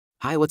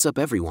Hi, what's up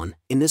everyone?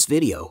 In this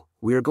video,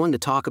 we are going to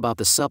talk about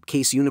the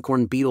SUPCASE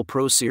Unicorn Beetle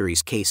Pro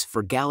Series case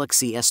for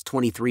Galaxy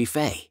S23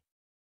 FE.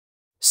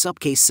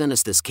 SUPCASE sent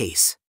us this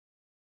case,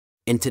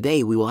 and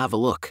today we will have a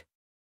look.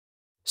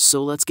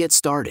 So let's get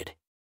started.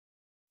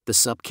 The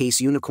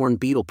SUPCASE Unicorn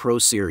Beetle Pro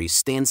Series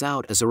stands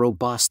out as a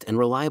robust and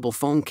reliable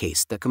phone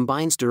case that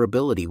combines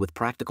durability with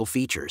practical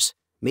features,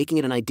 making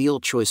it an ideal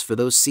choice for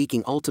those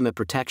seeking ultimate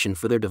protection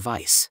for their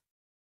device.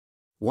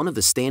 One of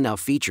the standout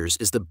features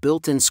is the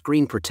built-in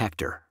screen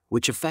protector,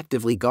 which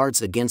effectively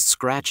guards against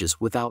scratches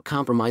without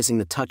compromising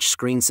the touch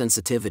screen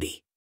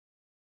sensitivity.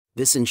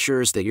 This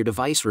ensures that your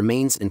device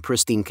remains in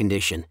pristine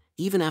condition,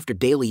 even after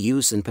daily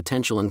use and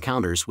potential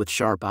encounters with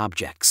sharp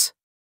objects.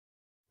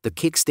 The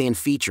kickstand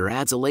feature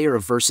adds a layer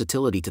of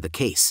versatility to the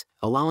case,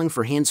 allowing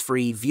for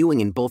hands-free viewing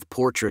in both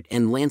portrait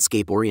and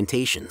landscape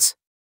orientations.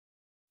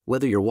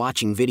 Whether you're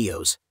watching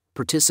videos,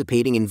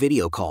 participating in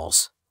video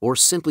calls, or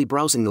simply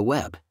browsing the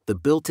web, the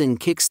built-in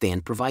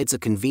kickstand provides a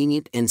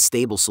convenient and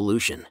stable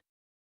solution.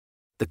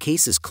 The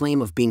case's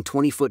claim of being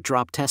 20-foot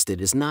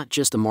drop-tested is not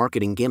just a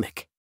marketing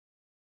gimmick.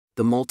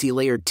 The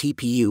multi-layered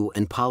TPU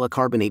and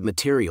polycarbonate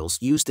materials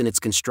used in its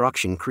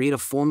construction create a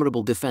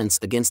formidable defense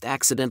against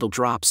accidental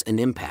drops and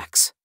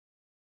impacts.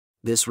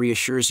 This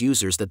reassures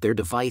users that their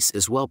device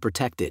is well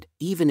protected,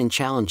 even in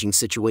challenging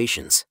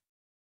situations.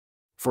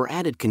 For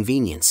added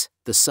convenience,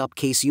 the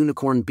SUPCASE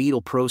Unicorn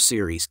Beetle Pro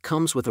Series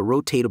comes with a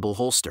rotatable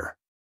holster.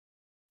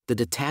 The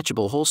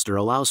detachable holster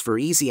allows for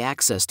easy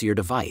access to your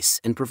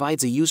device and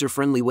provides a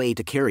user-friendly way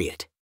to carry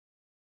it.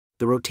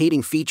 The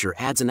rotating feature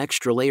adds an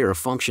extra layer of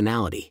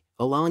functionality,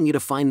 allowing you to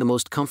find the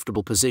most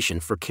comfortable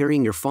position for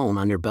carrying your phone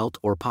on your belt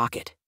or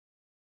pocket.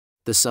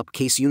 The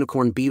SUPCASE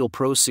Unicorn Beetle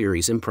Pro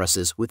Series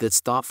impresses with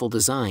its thoughtful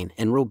design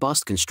and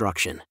robust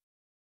construction.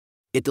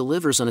 It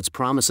delivers on its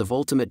promise of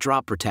ultimate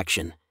drop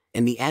protection,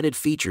 and the added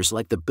features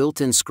like the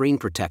built-in screen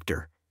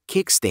protector,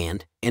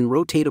 kickstand, and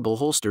rotatable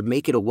holster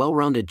make it a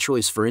well-rounded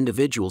choice for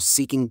individuals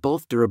seeking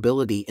both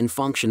durability and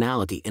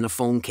functionality in a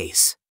phone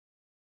case.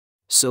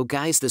 So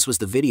guys, this was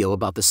the video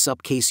about the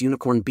SUPCASE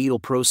Unicorn Beetle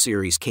Pro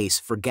Series case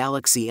for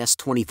Galaxy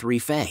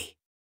S23 FE.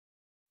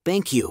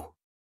 Thank you.